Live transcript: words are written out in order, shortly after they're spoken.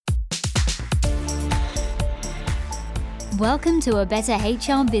Welcome to A Better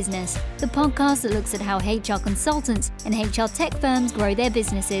HR Business, the podcast that looks at how HR consultants and HR tech firms grow their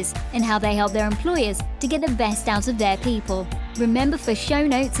businesses and how they help their employers to get the best out of their people. Remember, for show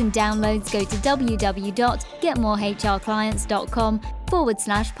notes and downloads, go to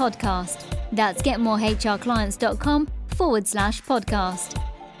www.getmorehrclients.com/podcast. That's getmorehrclients.com/podcast.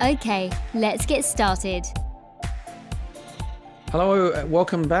 Okay, let's get started. Hello,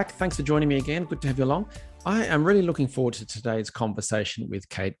 welcome back. Thanks for joining me again. Good to have you along. I am really looking forward to today's conversation with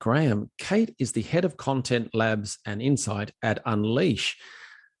Kate Graham. Kate is the head of content, labs, and insight at Unleash.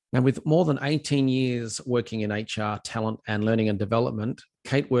 Now, with more than 18 years working in HR, talent, and learning and development,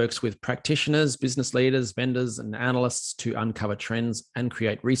 Kate works with practitioners, business leaders, vendors, and analysts to uncover trends and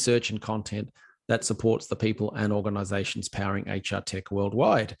create research and content that supports the people and organizations powering HR tech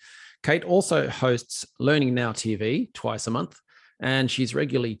worldwide. Kate also hosts Learning Now TV twice a month, and she's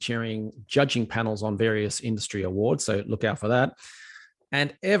regularly chairing judging panels on various industry awards, so look out for that.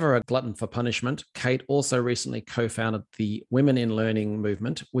 And ever a glutton for punishment, Kate also recently co-founded the Women in Learning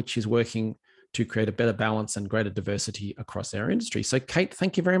movement, which is working to create a better balance and greater diversity across our industry. So Kate,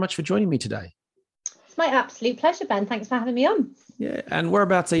 thank you very much for joining me today. It's my absolute pleasure, Ben. Thanks for having me on. Yeah, and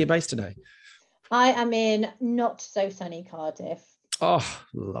whereabouts are you based today? I am in not so sunny Cardiff. Oh,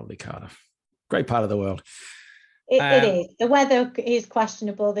 lovely Cardiff. Great part of the world. It is. The weather is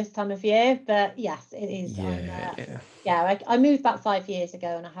questionable this time of year, but yes, it is. I moved back 5 years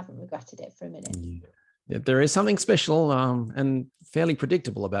ago and I haven't regretted it for a minute. Yeah, there is something special and fairly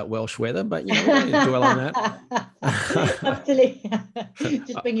predictable about Welsh weather, but you know, we don't need to dwell on that. Absolutely.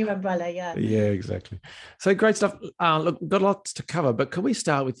 Just bring your umbrella, yeah. Yeah, exactly. So great stuff. Look, we've got lots to cover, but could we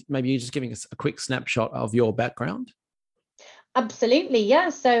start with maybe you just giving us a quick snapshot of your background? Absolutely, yeah.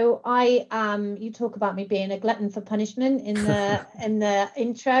 So you talk about me being a glutton for punishment in the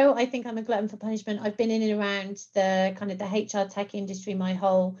intro. I think I'm a glutton for punishment. I've been in and around the kind of the HR tech industry my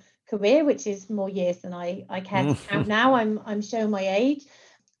whole career, which is more years than I care to count now. I'm showing my age.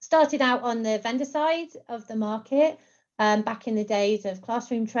 Started out on the vendor side of the market back in the days of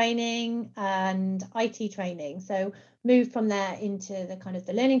classroom training and IT training. So moved from there into the kind of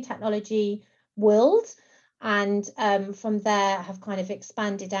the learning technology world. And from there, have kind of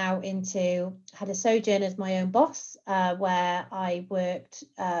expanded out into, had a sojourn as my own boss, where I worked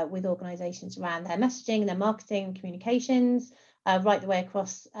with organisations around their messaging, their marketing, communications, right the way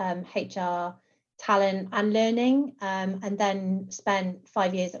across HR, talent and learning, and then spent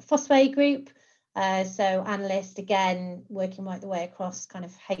 5 years at Fosway Group. So analyst, again, working right the way across kind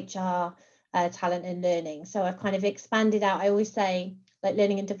of HR, talent and learning. So I've kind of expanded out. I always say, like,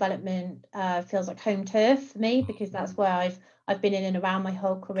 learning and development feels like home turf for me, because that's where I've been in and around my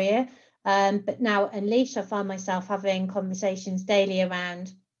whole career. But now at Unleash, I find myself having conversations daily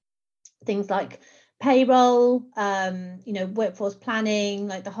around things like payroll, workforce planning,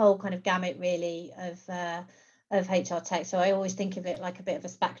 like the whole kind of gamut really of HR tech. So I always think of it like a bit of a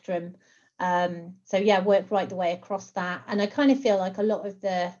spectrum. Work right the way across that. And I kind of feel like a lot of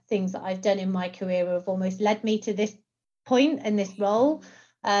the things that I've done in my career have almost led me to this point in this role,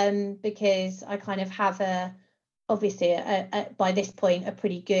 because I kind of have by this point a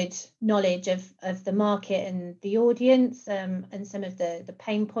pretty good knowledge of the market and the audience, and some of the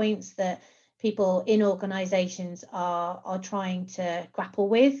pain points that people in organizations are trying to grapple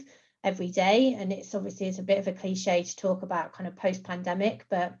with every day. And it's a bit of a cliche to talk about kind of post-pandemic,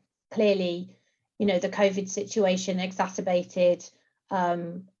 but clearly, you know, the COVID situation exacerbated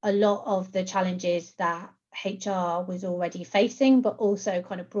a lot of the challenges that HR was already facing, but also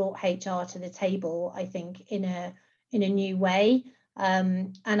kind of brought HR to the table, I think, in a new way.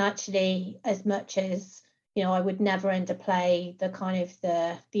 And actually, as much as, you know, I would never underplay the kind of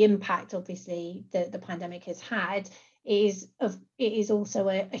the impact, obviously, that the pandemic has had, it is also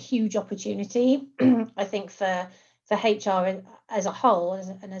a huge opportunity, I think, for HR as a whole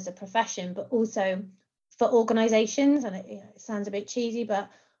and as a profession, but also for organizations. And it sounds a bit cheesy, but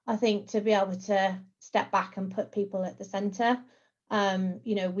I think to be able to step back and put people at the center,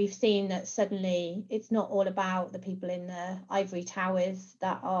 we've seen that suddenly it's not all about the people in the ivory towers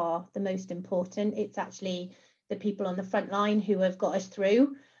that are the most important. It's actually the people on the front line who have got us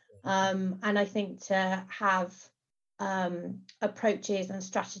through. And I think to have approaches and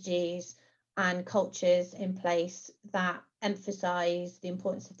strategies and cultures in place that emphasize the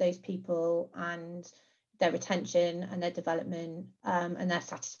importance of those people and their retention and their development, and their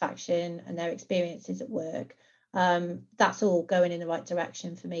satisfaction and their experiences at work, that's all going in the right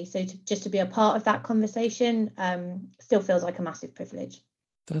direction for me. So just to be a part of that conversation still feels like a massive privilege.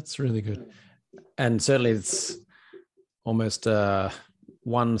 That's really good. And certainly it's almost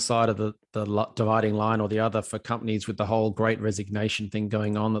one side of the dividing line or the other for companies with the whole great resignation thing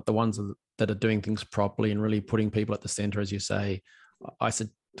going on, that the ones that are doing things properly and really putting people at the center, as you say,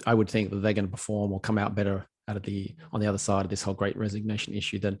 I would think that they're going to perform or come out better on the other side of this whole great resignation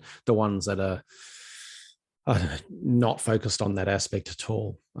issue than the ones that are not focused on that aspect at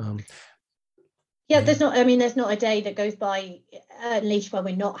all. There's not a day that goes by at least where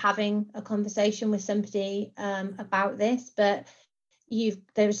we're not having a conversation with somebody about this, but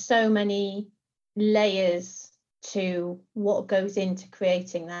there's so many layers to what goes into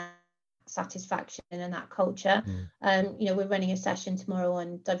creating that satisfaction and that culture. We're running a session tomorrow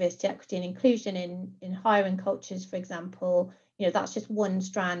on diversity, equity and inclusion in hiring cultures, for example. That's just one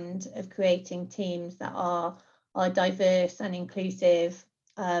strand of creating teams that are diverse and inclusive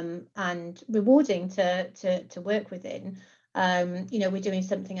and rewarding to work within. We're doing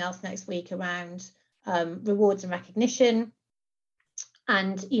something else next week around rewards and recognition,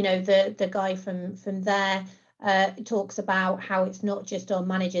 and the guy from there talks about how it's not just on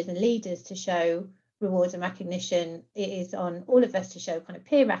managers and leaders to show rewards and recognition, it is on all of us to show kind of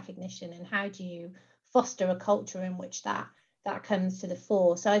peer recognition, and how do you foster a culture in which that comes to the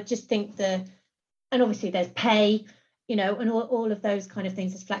fore. So I just think and obviously there's pay, and all of those kind of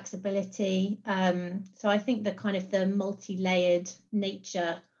things, is flexibility. So I think the kind of the multi-layered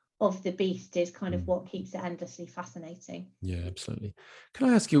nature of the beast is kind of what keeps it endlessly fascinating. Yeah, absolutely. Can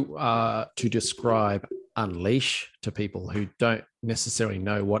I ask you to describe Unleash to people who don't necessarily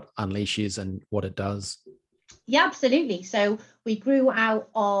know what Unleash is and what it does? Yeah, absolutely. So we grew out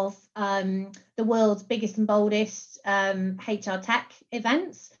of the world's biggest and boldest HR tech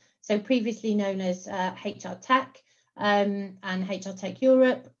events. So previously known as HR Tech and HR Tech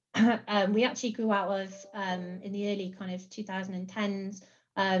Europe. We actually grew out of in the early kind of 2010s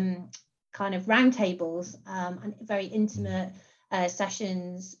kind of roundtables and very intimate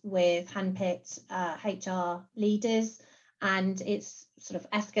sessions with handpicked HR leaders, and it's sort of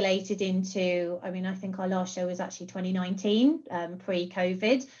escalated into, I think our last show was actually 2019,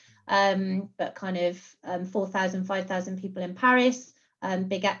 pre-COVID, but kind of 4,000, 5,000 people in Paris,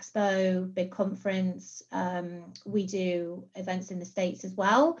 big expo, big conference. We do events in the States as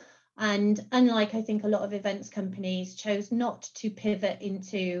well. And unlike, I think, a lot of events companies chose not to pivot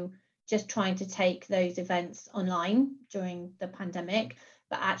into just trying to take those events online during the pandemic,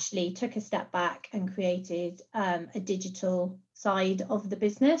 but actually took a step back and created a digital side of the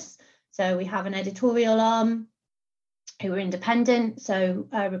business. So we have an editorial arm who are independent, so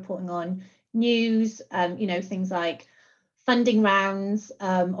reporting on news, things like funding rounds,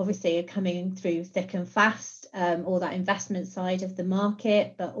 obviously are coming through thick and fast, all that investment side of the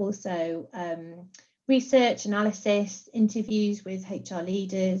market, but also research, analysis, interviews with HR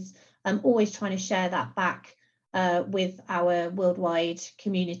leaders, always trying to share that back with our worldwide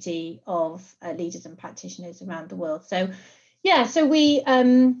community of leaders and practitioners around the world. So we,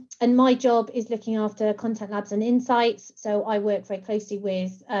 and my job is looking after Content Labs and Insights. So I work very closely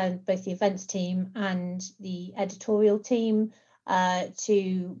with both the events team and the editorial team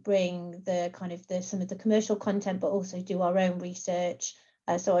to bring some of the commercial content, but also do our own research.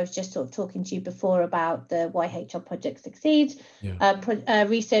 So I was just sort of talking to you before about the Why HR Projects Succeed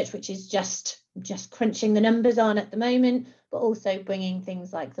research, which is just crunching the numbers on at the moment, but also bringing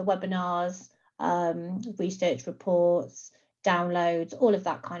things like the webinars, research reports, downloads, all of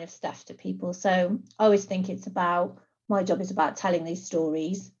that kind of stuff to people. So I always think my job is about telling these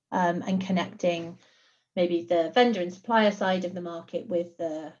stories and connecting maybe the vendor and supplier side of the market with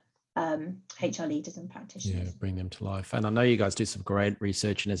the HR leaders and practitioners. Yeah, bring them to life. And I know you guys do some great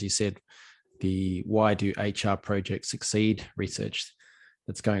research. And as you said, the Why Do HR Projects Succeed research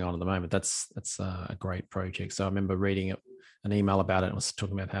that's going on at the moment, that's a great project. So I remember reading an email about it. It was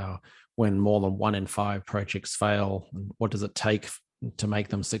talking about how when more than 1 in 5 projects fail, what does it take to make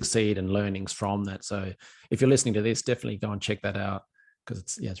them succeed, and learnings from that. So if you're listening to this, definitely go and check that out,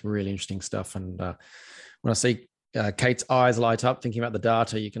 because it's really interesting stuff. And when I see Kate's eyes light up thinking about the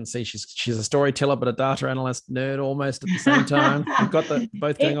data, you can see she's a storyteller but a data analyst nerd almost at the same time. You've got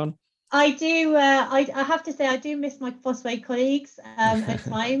both going on. I do. I have to say I do miss my Fosway colleagues at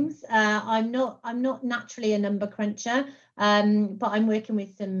times. I'm not naturally a number cruncher, but I'm working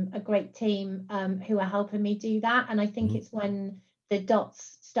with a great team who are helping me do that. And I think it's when the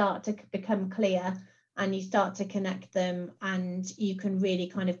dots start to become clear and you start to connect them, and you can really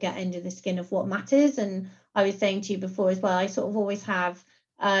kind of get under the skin of what matters. And I was saying to you before as well, I sort of always have,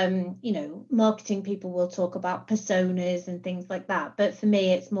 marketing people will talk about personas and things like that. But for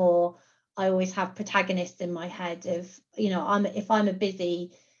me, it's more, I always have protagonists in my head of, if I'm a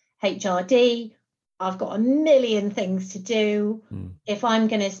busy HRD, I've got a million things to do. If I'm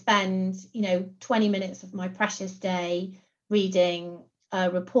going to spend, 20 minutes of my precious day reading a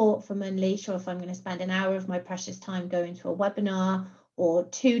report from Unleash, or if I'm going to spend an hour of my precious time going to a webinar, or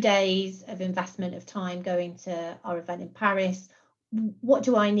 2 days of investment of time going to our event in Paris, what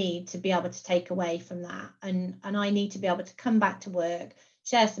do I need to be able to take away from that? And I need to be able to come back to work,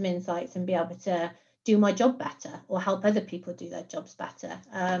 share some insights, and be able to do my job better or help other people do their jobs better.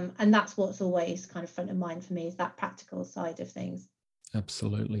 And that's what's always kind of front of mind for me, is that practical side of things.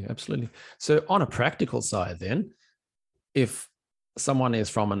 Absolutely. Absolutely. So on a practical side then, if someone is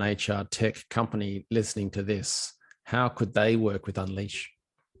from an HR tech company listening to this, how could they work with Unleash?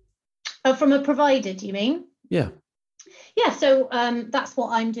 From a provider, do you mean? Yeah. Yeah, so that's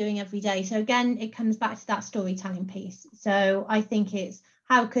what I'm doing every day. So again, it comes back to that storytelling piece. So I think it's,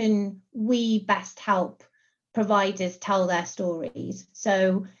 how can we best help providers tell their stories?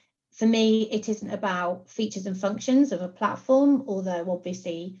 So for me, it isn't about features and functions of a platform, although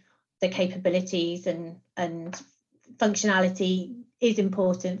obviously the capabilities and functionality is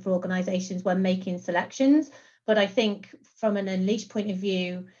important for organizations when making selections. But I think from an Unleash point of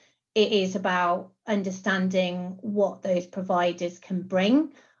view, it is about understanding what those providers can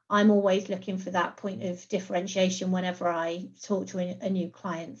bring. I'm always looking for that point of differentiation whenever I talk to a new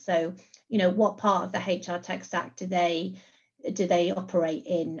client. So, what part of the HR tech stack do they operate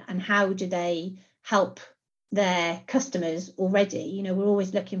in, and how do they help their customers already? We're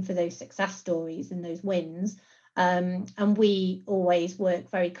always looking for those success stories and those wins. And we always work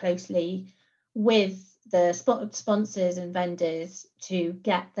very closely with the sponsors and vendors to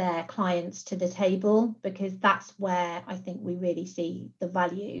get their clients to the table, because that's where I think we really see the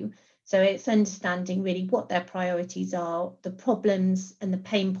value. So it's understanding really what their priorities are, the problems and the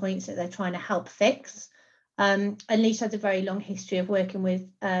pain points that they're trying to help fix. Unleash has a very long history of working with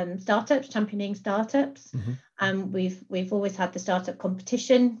startups, championing startups. We've always had the startup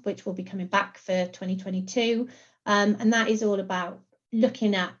competition, which will be coming back for 2022. And that is all about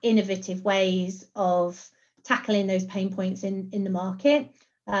looking at innovative ways of tackling those pain points in the market.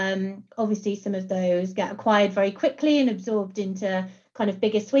 Obviously, some of those get acquired very quickly and absorbed into kind of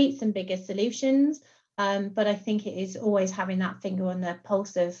bigger suites and bigger solutions. But I think it is always having that finger on the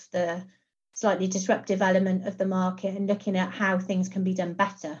pulse of the slightly disruptive element of the market and looking at how things can be done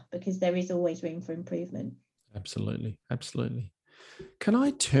better, because there is always room for improvement. Absolutely. Absolutely. Can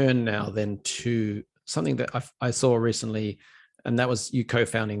I turn now then to something that I saw recently, and that was you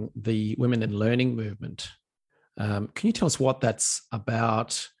co-founding the Women in Learning movement. Can you tell us what that's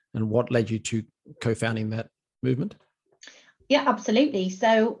about and what led you to co-founding that movement? Yeah, absolutely.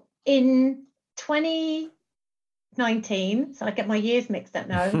 So in 2019, so I get my years mixed up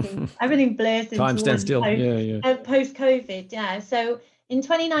now. Everything blurs into Time stands still. Post-COVID, yeah. So in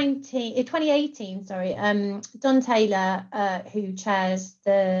 2018, Don Taylor, who chairs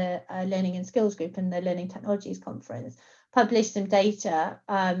the Learning and Skills Group and the Learning Technologies Conference, published some data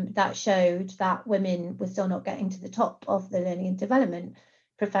that showed that women were still not getting to the top of the learning and development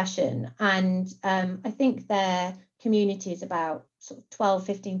profession. And I think their community is about sort of 12,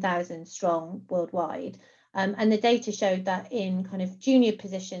 15,000 strong worldwide. And the data showed that in kind of junior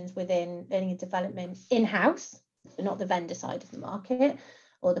positions within learning and development in-house, so not the vendor side of the market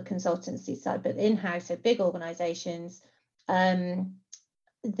or the consultancy side, but in-house, so big organizations,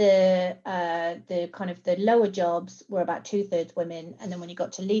 the kind of the lower jobs were about 2/3 women, and then when you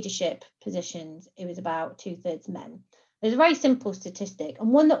got to leadership positions, it was about 2/3 men. There's a very simple statistic,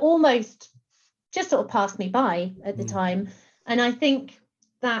 and one that almost just sort of passed me by at the time. And I think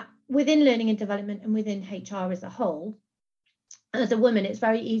that within learning and development and within HR as a whole, as a woman, it's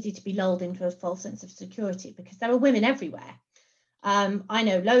very easy to be lulled into a false sense of security because there are women everywhere. I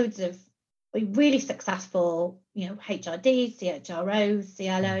know loads of really successful, HRDs, CHROs,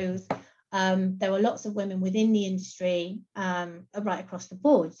 CLOs. There were lots of women within the industry right across the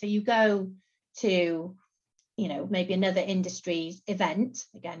board. So you go to, maybe another industry's event,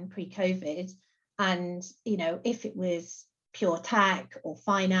 again, pre-COVID, and, if it was pure tech or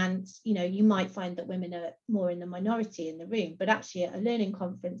finance, you might find that women are more in the minority in the room, but actually at a learning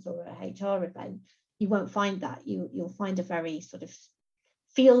conference or a HR event, you won't find that. You'll find a very sort of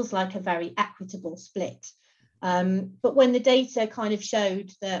feels like a very equitable split. But when the data kind of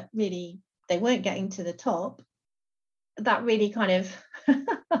showed that really they weren't getting to the top, that really kind of,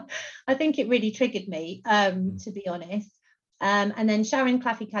 I think it really triggered me, to be honest. And then Sharon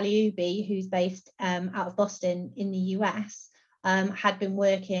Claffey-Calliope, who's based out of Boston in the US, had been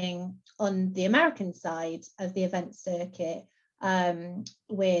working on the American side of the event circuit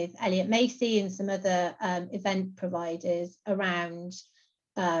with Elliott Macy and some other event providers around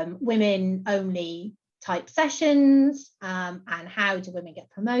women only type sessions, and how do women get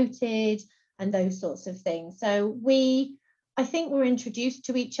promoted and those sorts of things. So I think we're introduced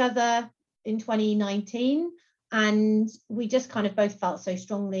to each other in 2019, and we just kind of both felt so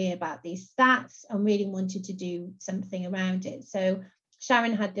strongly about these stats and really wanted to do something around it. So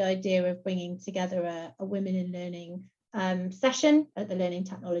Sharon had the idea of bringing together a Women in Learning session at the Learning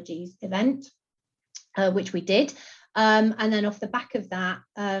Technologies event, which we did. And then off the back of that,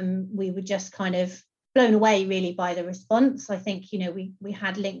 we were just kind of blown away really by the response. I think, we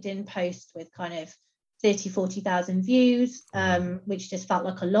had LinkedIn posts with kind of 40,000 views, which just felt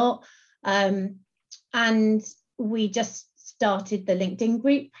like a lot. And we just started the LinkedIn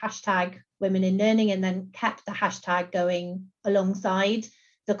group, #WomenInLearning, and then kept the hashtag going alongside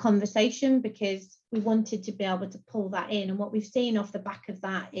the conversation, because we wanted to be able to pull that in. And what we've seen off the back of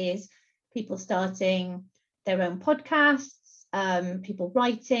that is people starting their own podcasts, people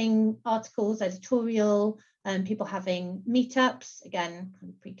writing articles, editorial, people having meetups, again,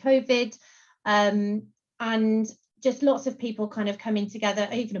 pre-COVID, and just lots of people kind of coming together,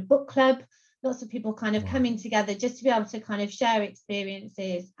 even a book club, lots of people kind of coming together just to be able to kind of share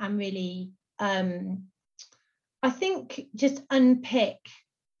experiences and really, I think, just unpick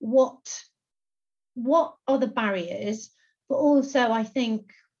what are the barriers, but also I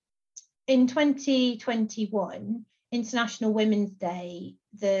think in 2021, International Women's Day,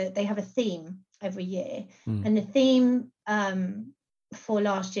 they have a theme every year, and the theme for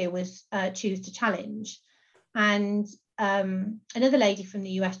last year was Choose to Challenge. And another lady from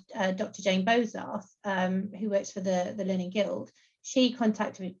the US, Dr. Jane Bozarth, who works for the Learning Guild, she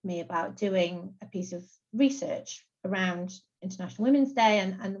contacted me about doing a piece of research around International Women's Day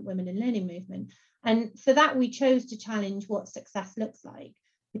and the Women in Learning movement. And for that, we chose to challenge what success looks like,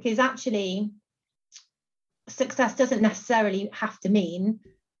 because actually success doesn't necessarily have to mean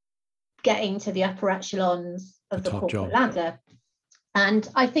getting to the upper echelons of the corporate ladder. And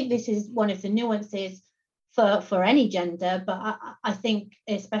I think this is one of the nuances for any gender, but I think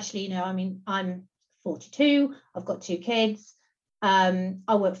especially, I'm 42, I've got 2 kids,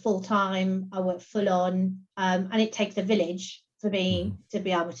 I work full time, I work full on, and it takes a village for me to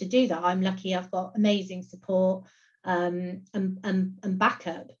be able to do that. I'm lucky I've got amazing support and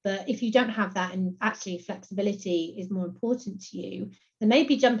backup, but if you don't have that, and actually flexibility is more important to you, then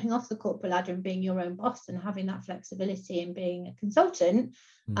maybe jumping off the corporate ladder and being your own boss and having that flexibility and being a consultant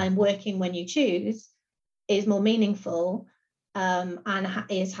and working when you choose is more meaningful, and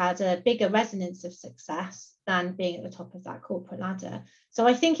has had a bigger resonance of success than being at the top of that corporate ladder. So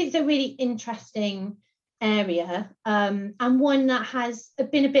I think it's a really interesting area, and one that has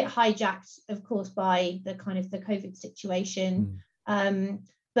been a bit hijacked, of course, by the kind of the COVID situation.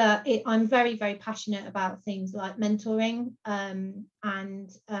 But I'm very, very passionate about things like mentoring,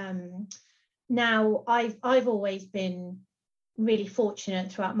 and now I've always been really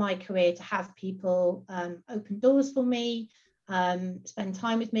fortunate throughout my career to have people open doors for me, spend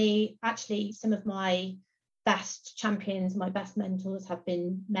time with me. Actually, some of my best champions, my best mentors have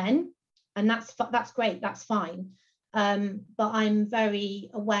been men, and that's great, that's fine. But I'm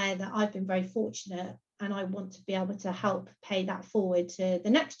very aware that I've been very fortunate, and I want to be able to help pay that forward to the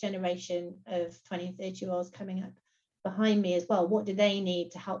next generation of 20 and 30-year-olds coming up behind me as well. What do they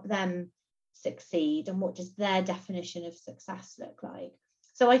need to help them succeed, and what does their definition of success look like?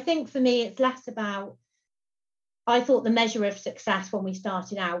 So I think for me, it's less about, I thought the measure of success when we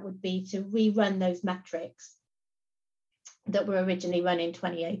started out would be to rerun those metrics that were originally run in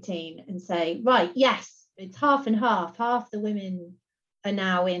 2018 and say, right, yes, it's half and half the women are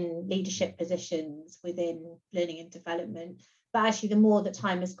now in leadership positions within learning and development. But actually, the more that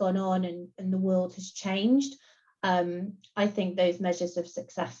time has gone on and the world has changed, I think those measures of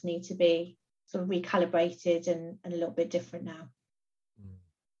success need to be sort of recalibrated and a little bit different now.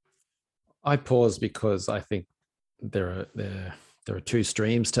 I pause because I think there are 2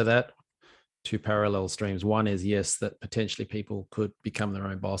 streams to that, 2 parallel streams. One is, yes, that potentially people could become their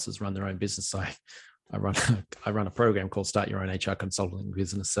own bosses, run their own business. I run a program called Start Your Own HR Consulting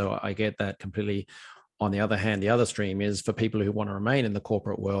Business, so I get that completely. On the other hand, the other stream is for people who want to remain in the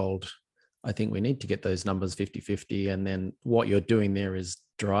corporate world. I think we need to get those numbers 50-50, and then what you're doing there is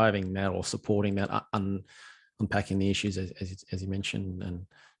driving that or supporting that, unpacking the issues as you mentioned, and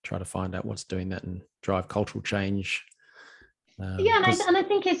try to find out what's doing that and drive cultural change. And I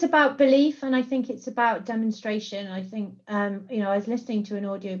think it's about belief, and I think it's about demonstration. I think I was listening to an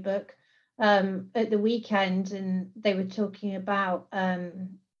audiobook at the weekend, and they were talking about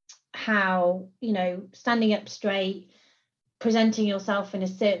how standing up straight, presenting yourself in a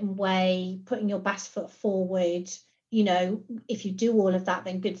certain way, putting your best foot forward you know, if you do all of that,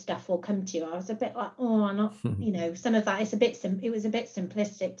 then good stuff will come to you. I was a bit like, oh, I'm not, you know, some of that, it was a bit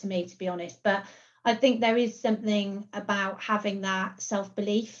simplistic to me, to be honest. But I think there is something about having that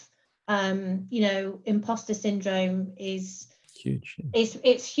self-belief. You know, imposter syndrome is huge.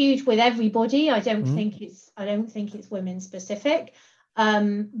 It's huge with everybody. I don't think it's women specific.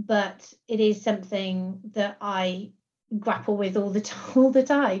 But it is something that I grapple with all the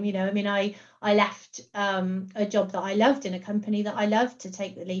time. You know, I mean, I left a job that I loved in a company that I loved to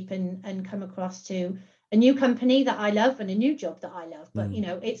take the leap and come across to a new company that I love and a new job that I love. But you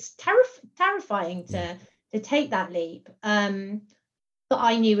know, it's terrifying to take that leap. But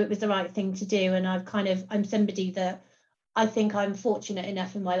I knew it was the right thing to do, and I'm somebody that I think I'm fortunate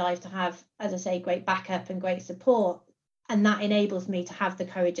enough in my life to have, as I say, great backup and great support, and that enables me to have the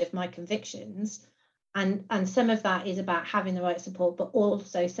courage of my convictions. And some of that is about having the right support, but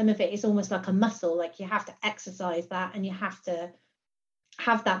also some of it is almost like a muscle, like you have to exercise that and you have to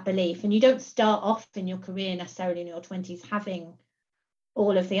have that belief. And you don't start off in your career necessarily in your 20s having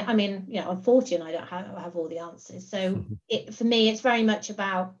all of the, I mean, you know, I'm 40 and I don't have all the answers. So for me, it's very much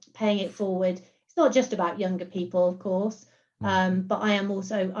about paying it forward. It's not just about younger people, of course, but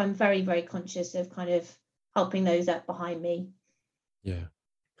I'm very, very conscious of kind of helping those up behind me. Yeah.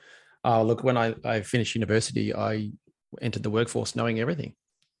 Oh, look, when I finished university, I entered the workforce knowing everything,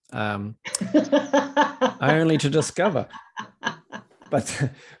 only to discover.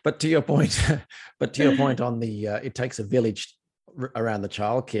 But to your point, on the it takes a village around the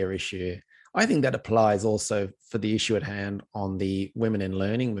childcare issue. I think that applies also for the issue at hand on the Women in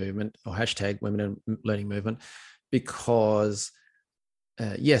Learning movement, or hashtag Women in Learning movement, because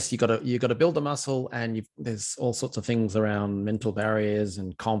yes, you got to build the muscle, and there's all sorts of things around mental barriers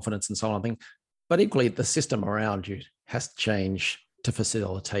and confidence and so on. But equally, the system around you has to change to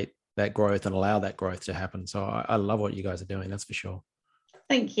facilitate that growth and allow that growth to happen. So I love what you guys are doing. That's for sure.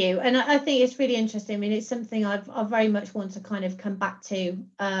 Thank you. And I think it's really interesting. I mean, it's something I very much want to kind of come back to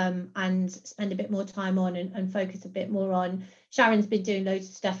and spend a bit more time on and focus a bit more on. Sharon's been doing loads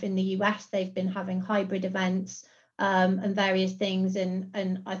of stuff in the US. They've been having hybrid events and various things.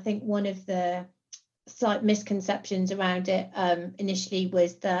 And I think one of the slight misconceptions around it initially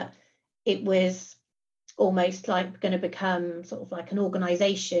was that it was almost like going to become sort of like an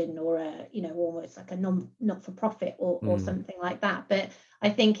organization or a, you know, almost like a not-for-profit or something like that. But I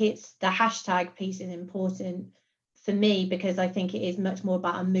think it's the hashtag piece is important for me, because I think it is much more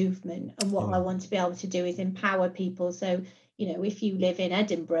about a movement, and what I want to be able to do is empower people. So, you know, if you live in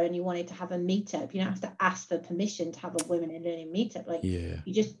Edinburgh and you wanted to have a meetup, you don't have to ask for permission to have a Women in Learning meetup. Like,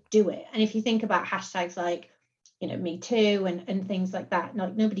 you just do it. And if you think about hashtags like, you know, Me Too and things like that,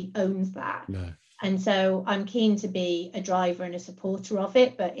 like nobody owns that. No. And so I'm keen to be a driver and a supporter of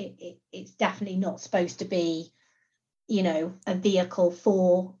it, but it's definitely not supposed to be, you know, a vehicle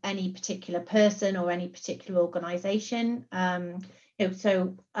for any particular person or any particular organisation. You know,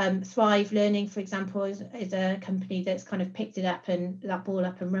 so Thrive Learning, for example, is a company that's kind of picked it up and that ball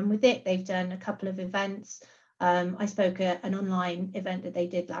up and run with it. They've done a couple of events. I spoke at an online event that they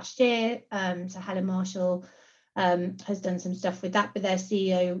did last year. So Helen Marshall has done some stuff with that, but their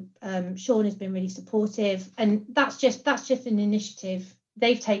CEO Sean has been really supportive, and that's just an initiative.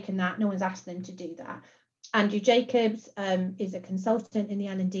 They've taken that, no one's asked them to do that. Andrew Jacobs is a consultant in the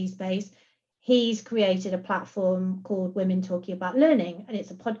L&D space. He's created a platform called Women Talking About Learning, and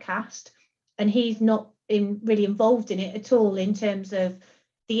it's a podcast, and he's not been really involved in it at all in terms of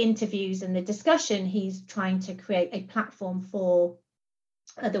the interviews and the discussion. He's trying to create a platform for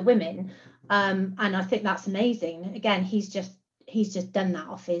other women, and I think that's amazing. Again, he's just done that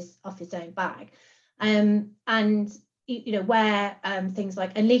off his own bag, and you know, where things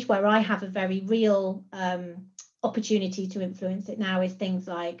like Unleash, where I have a very real opportunity to influence it now, is things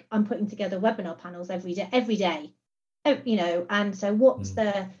like I'm putting together webinar panels every day, you know. And so what's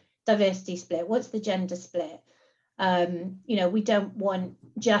the diversity split, what's the gender split? You know, we don't want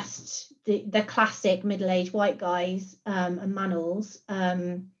just the classic middle-aged white guys and manals,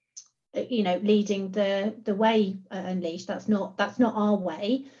 you know, leading the way at Unleash. That's not our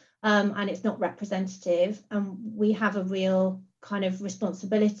way, and it's not representative. And we have a real kind of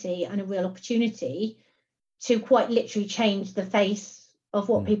responsibility and a real opportunity to quite literally change the face of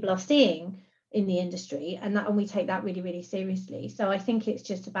what people are seeing in the industry, and we take that really, really seriously. So I think it's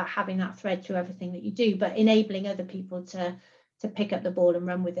just about having that thread through everything that you do, but enabling other people to pick up the ball and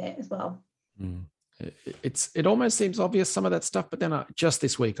run with it as well. It almost seems obvious, some of that stuff, but then just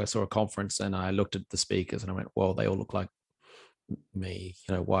this week I saw a conference and I looked at the speakers and I went, well, they all look like me,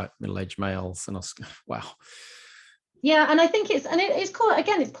 you know, white middle-aged males, and I was, wow. Yeah, and I think it's called,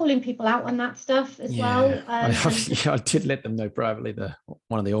 again, it's calling people out on that stuff as well. I did let them know privately,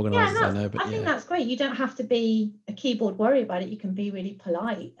 one of the organisers I know, but I think that's great. You don't have to be a keyboard warrior about it. You can be really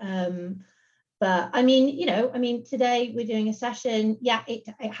polite. But I mean, today we're doing a session. Yeah,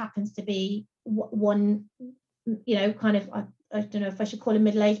 it happens to be one, kind of, I don't know if I should call him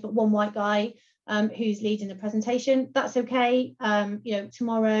middle-aged, but one white guy who's leading the presentation. That's okay.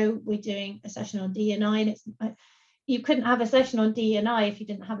 Tomorrow we're doing a session on D&I, and you couldn't have a session on D&I if you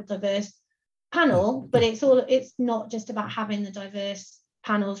didn't have a diverse panel. But it's not just about having the diverse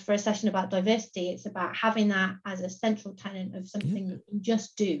panels for a session about diversity. It's about having that as a central tenet of something that you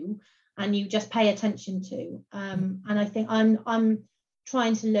just do and you just pay attention to. And I think I'm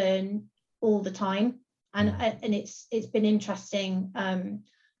trying to learn all the time, and it's been interesting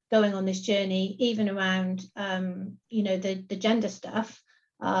going on this journey, even around the gender stuff.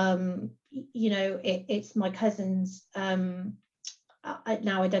 It's my cousin's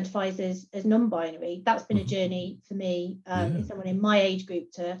now identifies as non-binary. That's been a journey for me, someone in my age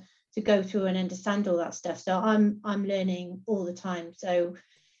group to go through and understand all that stuff. So I'm learning all the time. So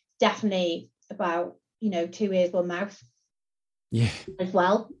definitely about 2 ears, 1 mouth. As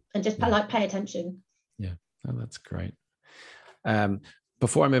well, and just pay attention. That's great.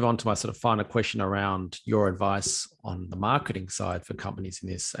 Before I move on to my sort of final question around your advice on the marketing side for companies in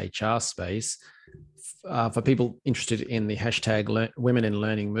this HR space, for people interested in the hashtag Women in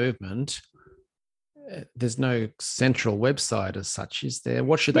Learning movement, there's no central website as such, is there?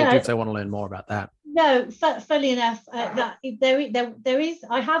 What should they do if they want to learn more about that? No, funnily enough, that there is.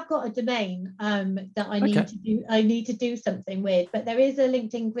 I have got a domain that I need to do. I need to do something with, but there is a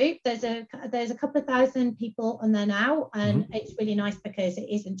LinkedIn group. There's a couple of thousand people on there now, and it's really nice because it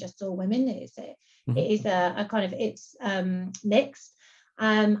isn't just all women. It is a kind of, it's mixed.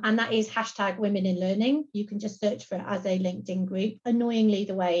 And that is hashtag Women in Learning. You can just search for it as a LinkedIn group. Annoyingly,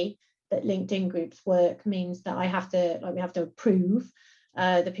 the way that LinkedIn groups work means that we have to approve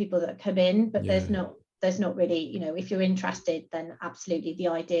the people that come in, but there's not really, if you're interested, then absolutely the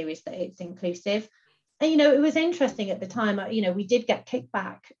idea is that it's inclusive. And it was interesting at the time, we did get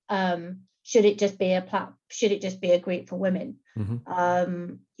kickback. Should it just be a group for women?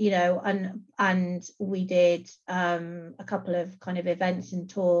 And we did a couple of kind of events and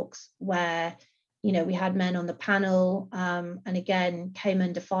talks where we had men on the panel, and again came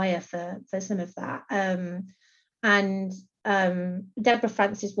under fire for some of that. And Deborah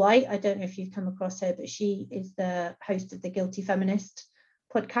Frances-White, I don't know if you've come across her, but she is the host of the Guilty Feminist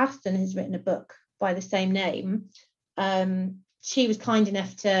podcast and has written a book by the same name. She was kind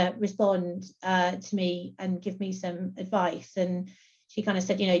enough to respond to me and give me some advice, and she kind of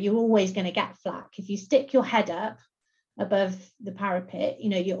said, you're always going to get flack if you stick your head up above the parapet.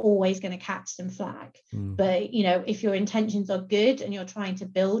 You're always going to catch some flack. But if your intentions are good and you're trying to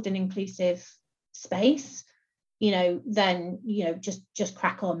build an inclusive space, then just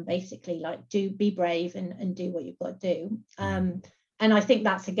crack on, basically, like be brave and do what you've got to do. And I think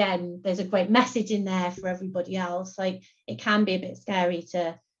that's, again, there's a great message in there for everybody else. Like, it can be a bit scary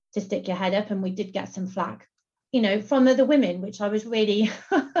to stick your head up, and we did get some flack from other women, which I was really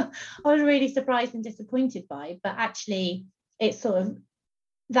surprised and disappointed by. But actually, it's sort of,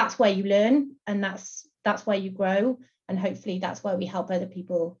 that's where you learn, and that's where you grow, and hopefully that's where we help other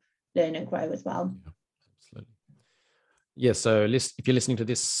people learn and grow as well. Absolutely. Yeah, so if you're listening to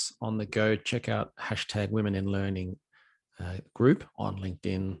this on the go, check out hashtag Women in Learning group on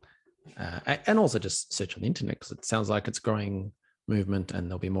LinkedIn, and also just search on the internet, because it sounds like it's a growing movement and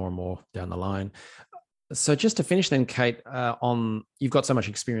there'll be more and more down the line. So just to finish then, Kate, you've got so much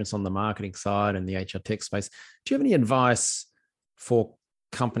experience on the marketing side and the HR tech space. Do you have any advice for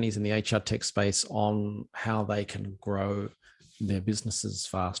companies in the HR tech space on how they can grow their businesses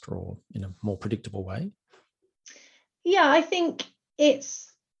faster or in a more predictable way? Yeah, I think it's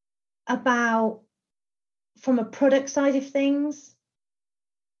about, from a product side of things,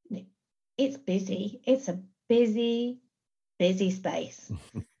 it's busy. It's a busy space.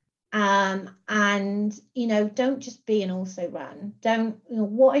 And don't just be an also ran.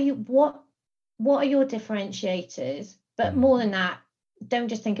 What are your differentiators? But more than that, don't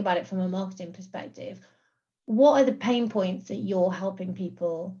just think about it from a marketing perspective. What are the pain points that you're helping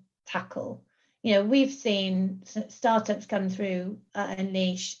people tackle? We've seen startups come through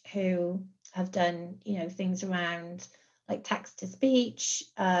Unleash who have done things around like text to speech,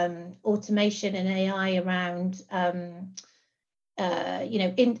 automation and AI around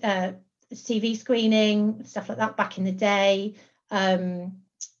CV screening, stuff like that back in the day.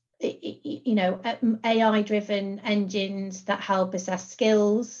 AI-driven engines that help assess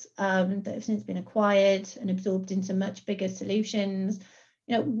skills that have since been acquired and absorbed into much bigger solutions.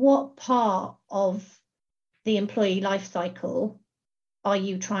 What part of the employee life cycle are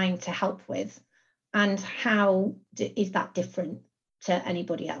you trying to help with, and how is that different to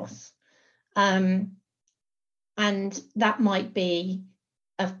anybody else? And that might be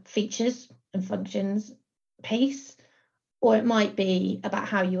a features and functions piece, or it might be about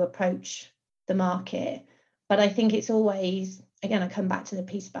how you approach the market. But I think it's always, again, I come back to the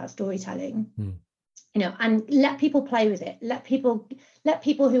piece about storytelling, and let people play with it. Let people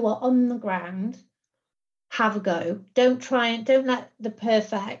who are on the ground have a go. Don't let the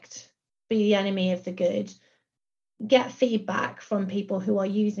perfect be the enemy of the good. Get feedback from people who are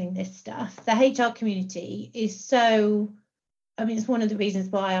using this stuff. The HR community is so, it's one of the reasons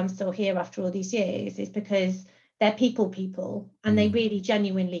why I'm still here after all these years, is because they're people, and they really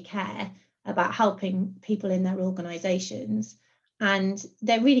genuinely care about helping people in their organizations. And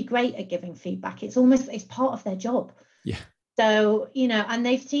they're really great at giving feedback. It's part of their job. Yeah. So,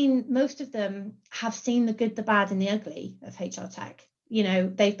 and most of them have seen the good, the bad, and the ugly of HR tech.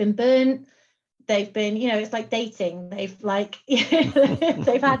 They've been burnt. They've been, it's like dating. They've had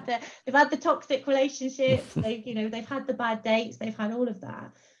the toxic relationships. They've had the bad dates. They've had all of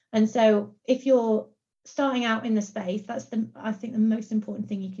that. And so if you're starting out in the space, I think the most important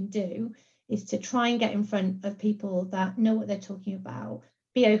thing you can do is to try and get in front of people that know what they're talking about,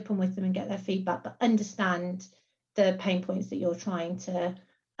 be open with them and get their feedback, but understand the pain points that you're trying to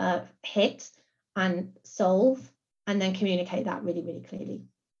hit and solve, and then communicate that really, really clearly.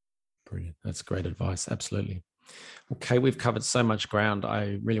 Brilliant. That's great advice. Absolutely. Okay, we've covered so much ground.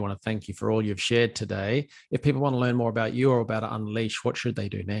 I really want to thank you for all you've shared today. If people want to learn more about you or about Unleash, what should they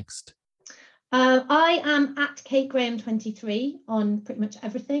do next? I am at Kate Graham 23 on pretty much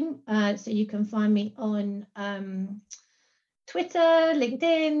everything. So you can find me on Twitter,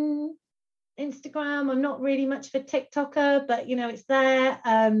 LinkedIn, Instagram. I'm not really much of a TikToker, but it's there.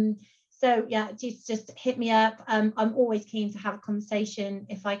 So yeah, just hit me up. I'm always keen to have a conversation.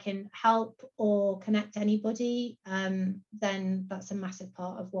 If I can help or connect anybody, then that's a massive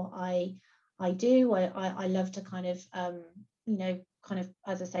part of what I do. I love to kind of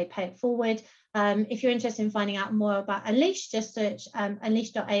as I say, pay it forward. If you're interested in finding out more about Unleash, just search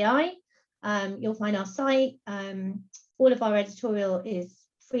unleash.ai. You'll find our site. All of our editorial is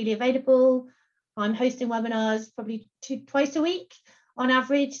freely available. I'm hosting webinars probably twice a week on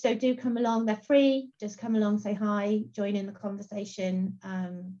average, so do come along. They're free. Just come along, say hi, join in the conversation.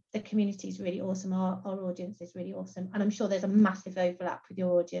 The community is really awesome. Our audience is really awesome, and I'm sure there's a massive overlap with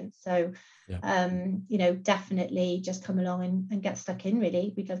your audience. So definitely just come along and get stuck in.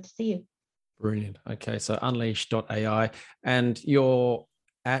 Really, we'd love to see you. Brilliant. Okay, so unleash.ai, and you're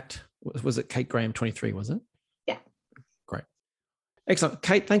at, was it Kate Graham 23, was it? Yeah. Great. Excellent.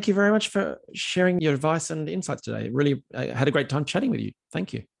 Kate, thank you very much for sharing your advice and insights today. Really had a great time chatting with you.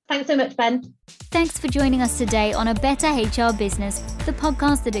 Thank you. Thanks so much, Ben. Thanks for joining us today on A Better HR Business, the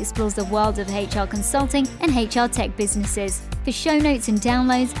podcast that explores the world of HR consulting and HR tech businesses. For show notes and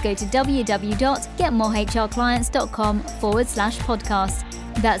downloads, go to www.getmorehrclients.com/podcast.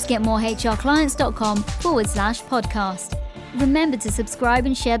 That's getmorehrclients.com/podcast. Remember to subscribe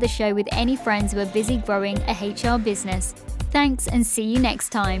and share the show with any friends who are busy growing a HR business. Thanks, and see you next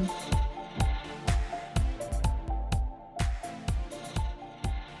time.